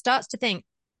that. So it starts to think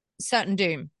certain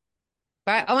doom,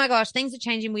 right? Oh my gosh, things are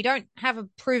changing. We don't have a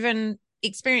proven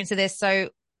experience of this. So,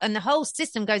 and the whole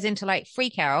system goes into like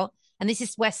freak out. And this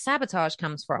is where sabotage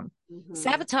comes from. Mm-hmm.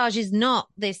 Sabotage is not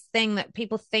this thing that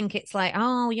people think it's like,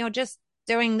 oh, you're just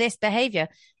doing this behavior.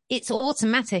 It's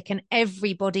automatic and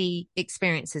everybody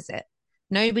experiences it.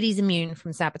 Nobody's immune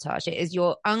from sabotage. It is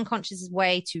your unconscious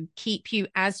way to keep you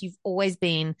as you've always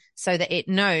been so that it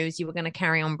knows you are going to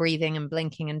carry on breathing and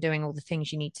blinking and doing all the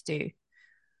things you need to do.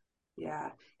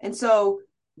 Yeah. And so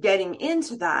getting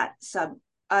into that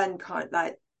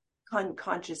that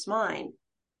unconscious mind,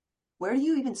 where do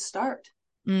you even start?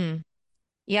 Mm.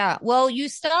 Yeah. Well, you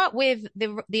start with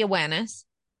the awareness.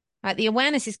 Right? The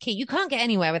awareness is key. You can't get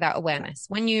anywhere without Yeah. awareness.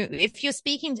 If you're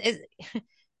speaking,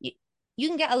 you, you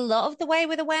can get a lot of the way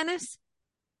with awareness.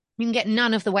 You can get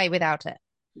none of the way without it.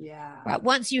 Yeah. Right.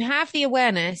 Once you have the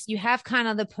awareness, you have kind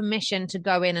of the permission to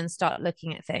go in and start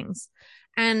looking at things.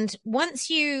 And once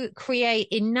you create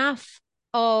enough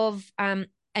of an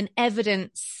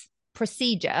evidence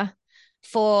procedure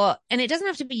and it doesn't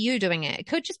have to be you doing it. It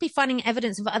could just be finding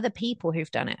evidence of other people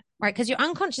who've done it, right? Because your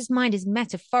unconscious mind is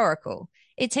metaphorical.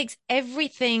 It takes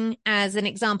everything as an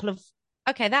example of,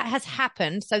 okay, that has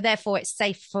happened. So therefore it's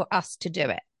safe for us to do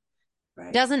it.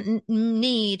 Right. Doesn't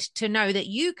need to know that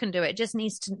you can do it. Just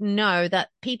needs to know that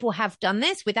people have done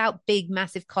this without big,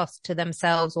 massive cost to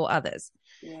themselves or others.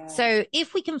 Yeah. So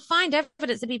if we can find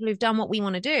evidence of people who've done what we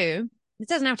want to do, it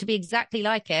doesn't have to be exactly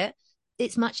like it.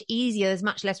 It's much easier. There's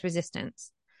much less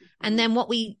resistance. And Mm-hmm. then what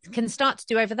we can start to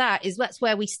do over that is that's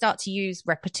where we start to use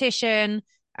repetition.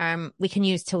 We can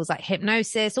use tools like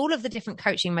hypnosis, all of the different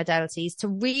coaching modalities to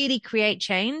really create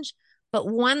change. But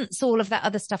once all of that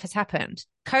other stuff has happened,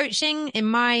 coaching, in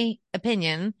my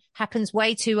opinion, happens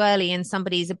way too early in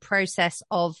somebody's process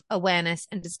of awareness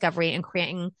and discovery and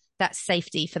creating that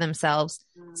safety for themselves.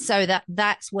 Mm-hmm. So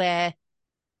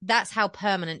that's how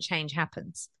permanent change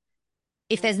happens.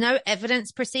 If there's no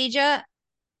evidence procedure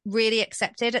really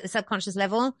accepted at the subconscious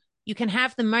level, you can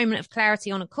have the moment of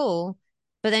clarity on a call,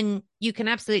 but then you can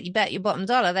absolutely bet your bottom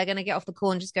dollar they're going to get off the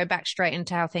call and just go back straight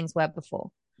into how things were before.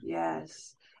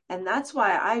 Yes. And that's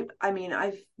why I mean,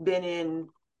 have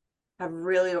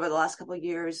really over the last couple of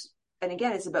years, and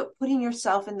again, it's about putting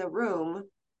yourself in the room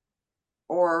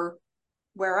or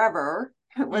wherever,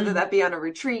 whether Mm. that be on a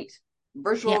retreat,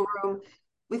 virtual Yep. room,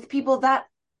 with people that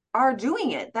are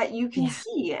doing it, that you can Yeah.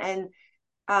 see. And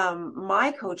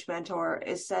my coach mentor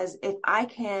is says, if I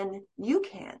can, you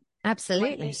can. And when you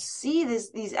Absolutely. see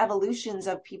these evolutions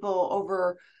of people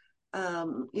over,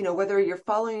 whether you're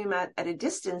following them at a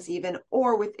distance even,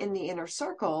 or within the inner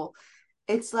circle,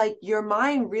 it's like your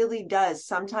mind really does.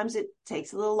 Sometimes it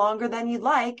takes a little longer than you'd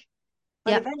like,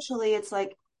 but Yep. eventually it's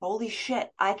like, holy shit,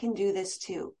 I can do this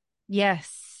too.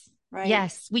 Yes. Right?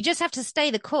 Yes. We just have to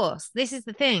stay the course. This is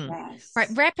the thing, right?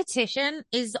 Yes. Repetition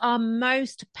is our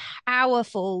most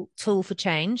powerful tool for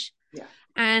change. Yeah.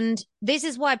 And this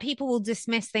is why people will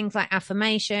dismiss things like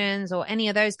affirmations or any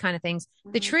of those kind of things.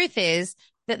 The Mm-hmm. truth is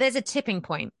that there's a tipping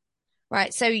point,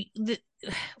 right? So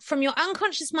from your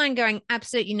unconscious mind going,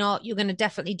 absolutely not, you're going to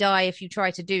definitely die if you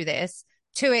try to do this,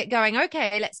 to it going,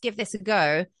 okay, let's give this a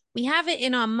go. We have it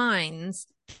in our minds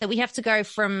that we have to go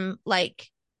from like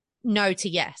no to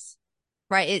yes,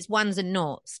 right? It's ones and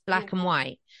noughts, black and Mm-hmm.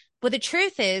 white. But the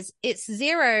truth is, it's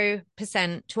 0%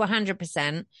 to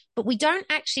 100%, but we don't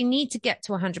actually need to get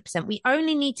to 100%. We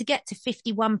only need to get to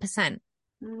 51%.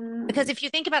 Mm-hmm. Because if you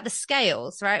think about the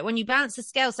scales, right, when you balance the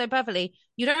scale so perfectly,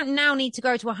 you don't now need to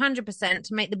go to 100%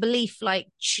 to make the belief Yeah.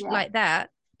 like that.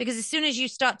 Because as soon as you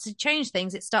start to change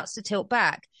things, it starts to tilt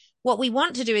back. What we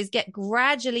want to do is get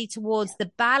gradually towards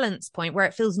the balance point where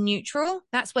it feels neutral.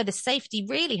 That's where the safety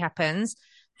really happens.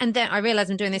 And then I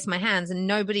realize I'm doing this in my hands and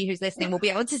nobody who's listening will be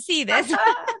able to see this.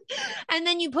 And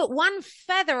then you put one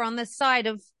feather on the side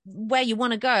of where you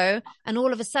want to go. And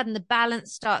all of a sudden the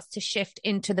balance starts to shift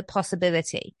into the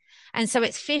possibility. And so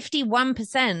it's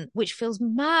 51%, which feels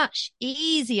much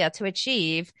easier to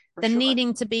achieve For than sure.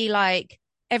 needing to be like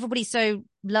everybody so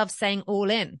loves saying all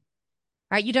in,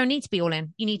 right? You don't need to be all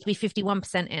in. You need to be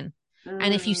 51% in.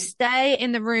 And if you Mm. stay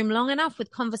in the room long enough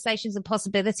with conversations and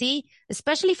possibility,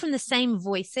 especially from the same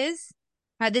voices,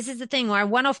 right? This is the thing where a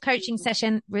one-off coaching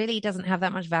session really doesn't have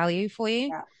that much value for you.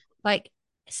 Yeah. Like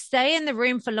stay in the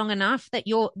room for long enough that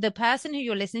the person who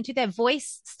you're listening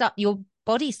to, your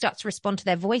body starts to respond to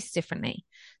their voice differently.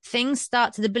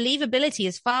 The believability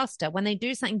is faster when they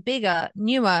do something bigger,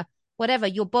 newer, whatever,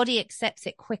 your body accepts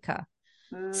it quicker.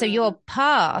 So Mm. your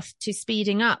path to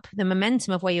speeding up the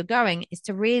momentum of where you're going is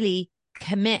to really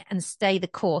commit and stay the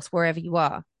course wherever you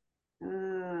are.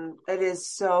 It is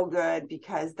so good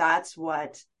because that's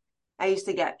what I used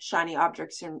to get shiny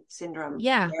object syndrome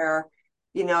Yeah. where,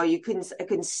 I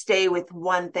couldn't stay with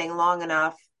one thing long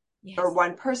enough or Yes.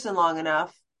 one person long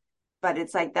enough. But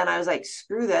it's like, then I was like,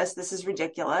 screw this. This is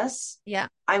ridiculous. Yeah.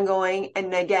 I'm going,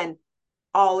 and again,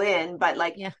 all in, but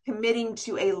like Yeah. committing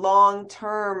to a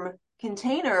long-term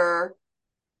container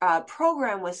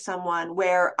program with someone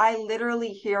where I literally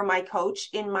hear my coach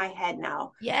in my head now.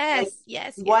 Like, Yes.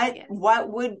 Yes. Yes. what Yes. what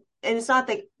would, and it's not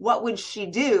like what would she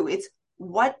do? It's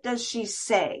what does she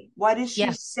say? What is she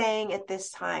Yeah. saying at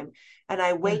this time? And I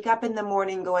Yeah. wake up in the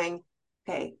morning going,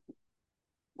 okay,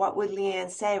 what would Leanne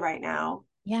say right now?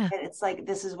 Yeah. And it's like,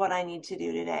 this is what I need to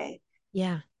do today.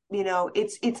 Yeah.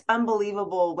 It's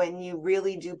unbelievable when you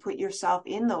really do put yourself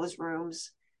in those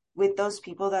rooms with those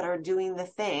people that are doing the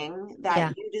thing that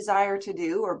Yeah. you desire to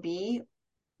do or be,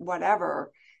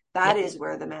 whatever. Yeah. That is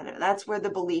where that's where the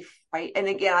belief, right? And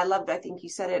again, I think you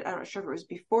said it, I'm not sure if it was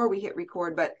before we hit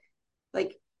record, but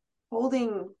like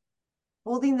holding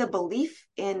the belief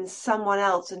in someone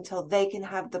else until they can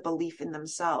have the belief in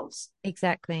themselves,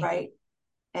 Exactly. right?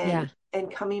 and Yeah.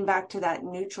 and coming back to that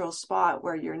neutral spot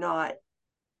where you're not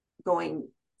going,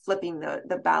 flipping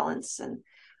the balance. And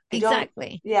I don't,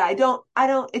 Exactly. yeah, I don't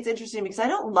it's interesting because I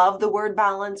don't love the word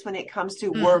balance when it comes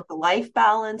to Mm, work life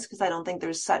balance, because I don't think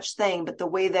there's such thing, but the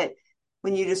way that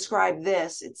when you describe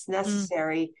this, it's mm.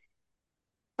 necessary.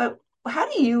 But how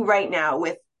do you right now,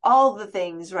 with all the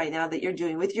things right now that you're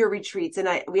doing with your retreats,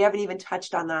 and we haven't even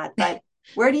touched on that, but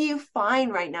where do you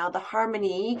find right now the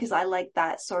harmony, because I like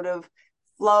that sort of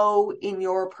flow in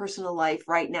your personal life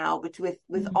right now, but with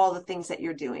Mm. all the things that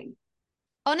you're doing?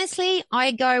 Honestly,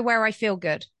 I go where I feel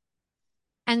good.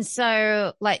 And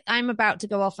so, like, I'm about to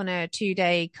go off on a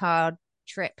 2-day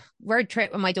road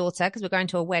trip with my daughter because we're going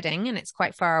to a wedding and it's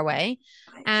quite far away.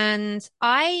 Nice. And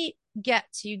I get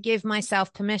to give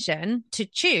myself permission to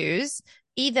choose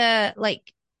either,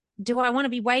 like, do I want to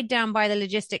be weighed down by the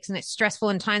logistics and it's stressful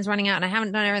and time's running out and I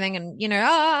haven't done everything and,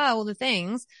 all the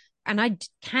things. And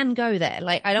can go there.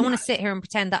 Like, I don't want Yeah. to sit here and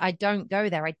pretend that I don't go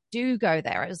there. I do go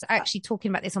there. I was actually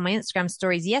talking about this on my Instagram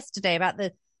stories yesterday about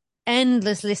the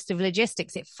endless list of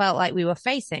logistics it felt like we were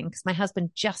facing because my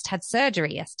husband just had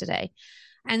surgery yesterday.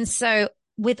 And so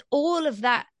with all of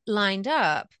that lined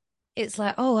up, it's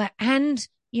like, oh, and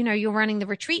you're running the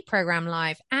retreat program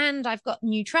live, and I've got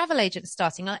new travel agents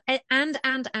starting, and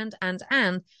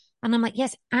I'm like,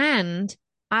 yes, and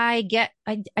I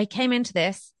came into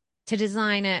this to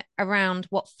design it around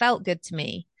what felt good to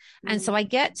me. And so I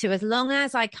get to, as long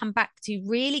as I come back to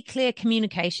really clear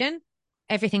communication,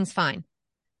 everything's fine.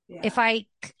 Yeah. If I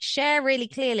share really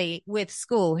clearly with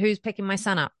school who's picking my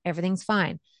son up, everything's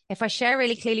fine. If I share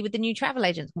really clearly with the new travel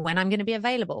agents when I'm going to be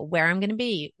available, where I'm going to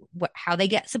be, how they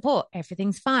get support,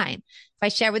 everything's fine. If I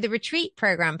share with the retreat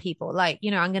program people, like,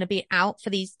 I'm going to be out for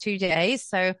these 2 days.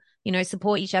 So,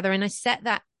 support each other. And I set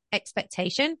that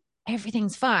expectation,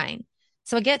 everything's fine.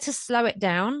 So I get to slow it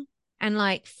down and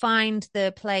like find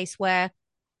the place where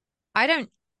I don't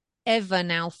ever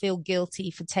now feel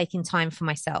guilty for taking time for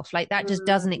myself. Like that just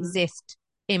doesn't exist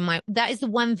that is the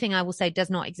one thing I will say does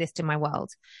not exist in my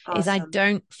world, is I Awesome.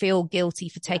 don't feel guilty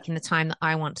for Yeah. taking the time that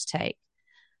I want to take.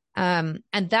 And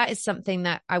that is something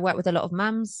that I work with a lot of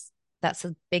mums. That's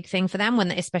a big thing for them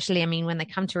especially, when they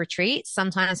come to retreat,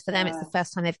 sometimes for them, it's the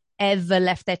first time they've ever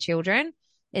left their children.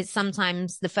 It's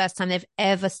sometimes the first time they've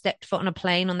ever stepped foot on a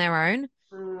plane on their own.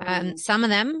 Some of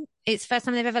them, it's the first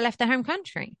time they've ever left their home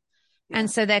country. And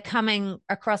so they're coming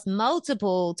across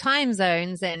multiple time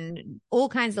zones and all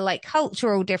kinds of like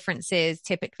cultural differences,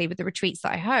 typically with the retreats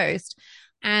that I host.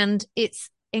 And it's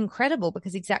incredible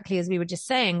because exactly as we were just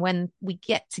saying, when we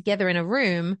get together in a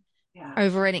room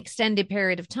over an extended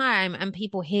period of time and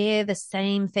people hear the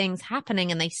same things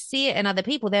happening and they see it in other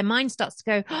people, their mind starts to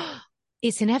go, oh,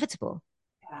 it's inevitable.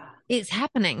 It's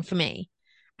happening for me.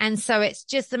 And so it's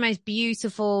just the most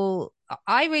beautiful.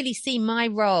 I really see my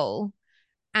role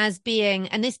as being,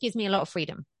 and this gives me a lot of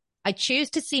freedom. I choose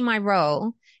to see my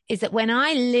role is that when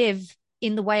I live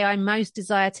in the way I most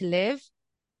desire to live,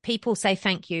 people say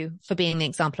thank you for being the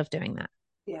example of doing that.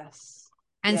 Yes.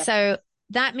 And so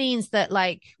that means that,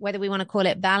 like, whether we want to call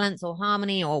it balance or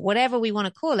harmony or whatever we want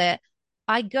to call it,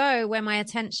 I go where my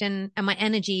attention and my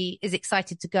energy is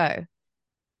excited to go.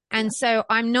 And so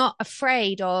I'm not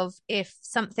afraid of if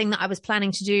something that I was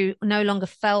planning to do no longer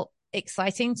felt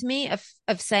exciting to me,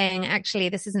 of saying, actually,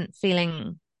 this isn't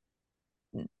feeling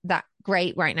that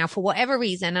great right now for whatever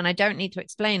reason, and I don't need to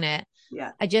explain it.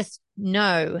 I just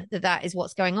know that that is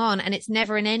what's going on, and it's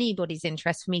never in anybody's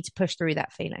interest for me to push through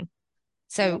that feeling.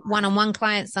 So one-on-one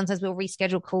clients, sometimes we'll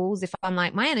reschedule calls if I'm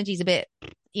like, my energy's a bit,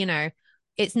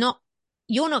 it's not,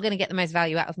 you're not going to get the most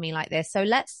value out of me like this, so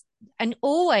and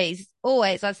always,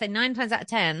 I'd say 9 times out of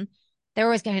 10, they're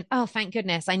always going, oh, thank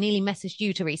goodness, I nearly messaged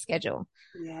you to reschedule.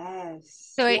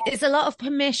 So it's a lot of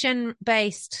permission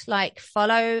based, like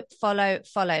follow.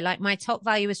 Like my top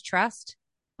value is trust.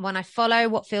 When I follow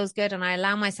what feels good and I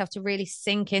allow myself to really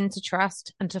sink into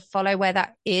trust and to follow where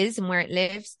that is and where it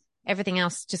lives, everything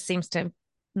else just seems to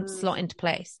slot into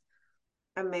place.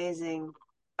 Amazing.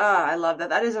 I love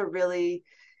that. That is a really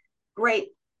great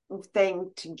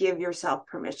thing to give yourself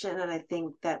permission. And I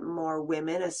think that more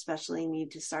women especially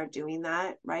need to start doing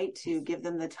that, right? To give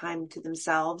them the time to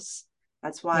themselves.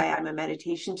 That's why I'm a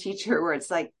meditation teacher, where it's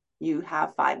like, you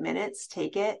have 5 minutes,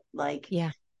 take it. Like,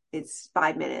 it's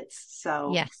 5 minutes.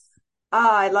 So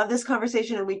I love this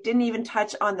conversation. And we didn't even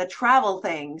touch on the travel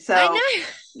thing. So I know.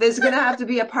 There's going to have to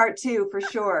be a part 2 for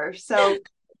sure. So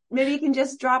maybe you can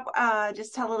just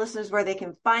just tell the listeners where they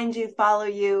can find you, follow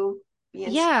you, be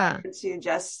inspired to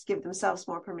just give themselves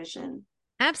more permission.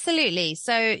 Absolutely.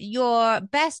 So your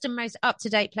best and most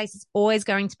up-to-date place is always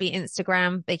going to be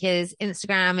Instagram, because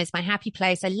Instagram is my happy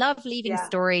place. I love leaving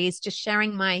stories, just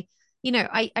sharing my,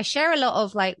 I share a lot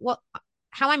of like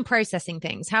how I'm processing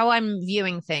things, how I'm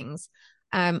viewing things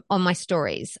on my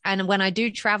stories. And when I do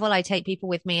travel, I take people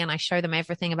with me and I show them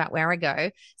everything about where I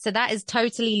go. So that is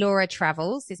totally Laura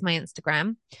Travels is my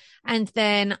Instagram. And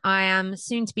then I am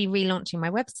soon to be relaunching my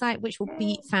website, which will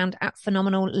be found at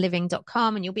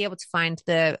phenomenalliving.com. And you'll be able to find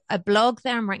a blog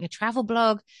there. I'm writing a travel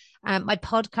blog. My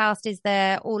podcast is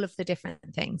there, all of the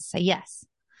different things. So yes.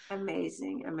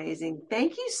 Amazing. Amazing.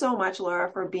 Thank you so much,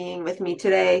 Laura, for being with me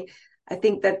today. I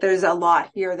think that there's a lot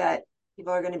here that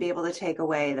people are going to be able to take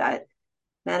away, that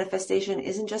manifestation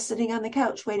isn't just sitting on the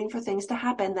couch waiting for things to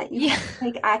happen, that you have to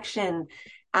take action.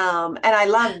 And I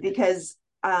love, because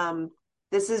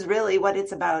this is really what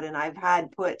it's about. And I've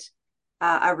had put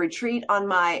a retreat on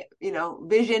my,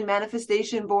 vision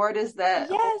manifestation board, as the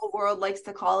whole world likes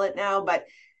to call it now.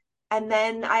 And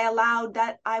then I allowed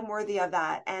that I'm worthy of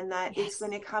that, and that it's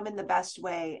going to come in the best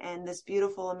way. And this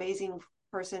beautiful, amazing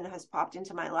person has popped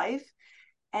into my life,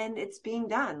 and it's being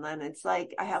done. And it's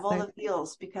like, I have all the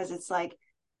feels, because it's like,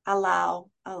 allow.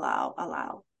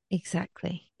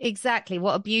 Exactly.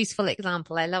 What a beautiful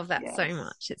example. I love that so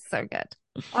much. It's so good.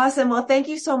 Awesome. Well, thank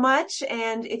you so much.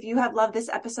 And if you have loved this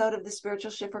episode of the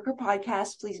Spiritual Shiftworker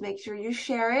podcast, please make sure you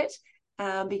share it,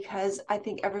 because I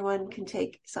think everyone can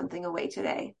take something away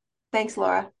today. Thanks,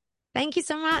 Laura. Thank you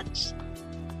so much.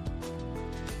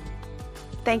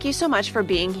 Thank you so much for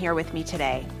being here with me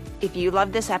today. If you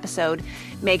loved this episode,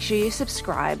 make sure you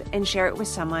subscribe and share it with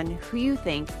someone who you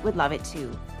think would love it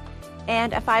too.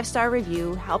 And a 5-star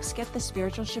review helps get the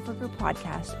Spiritual Shiftworker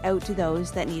podcast out to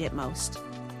those that need it most.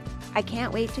 I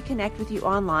can't wait to connect with you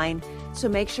online, so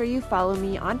make sure you follow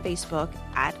me on Facebook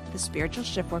at The Spiritual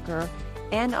Shiftworker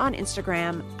and on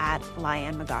Instagram at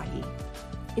Liane McGaughy.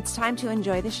 It's time to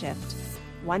enjoy the shift,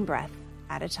 one breath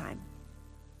at a time.